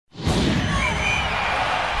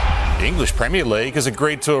The English Premier League has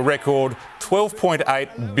agreed to a record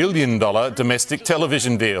 $12.8 billion domestic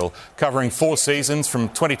television deal covering 4 seasons from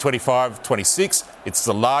 2025-26. It's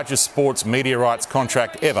the largest sports media rights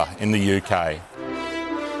contract ever in the UK.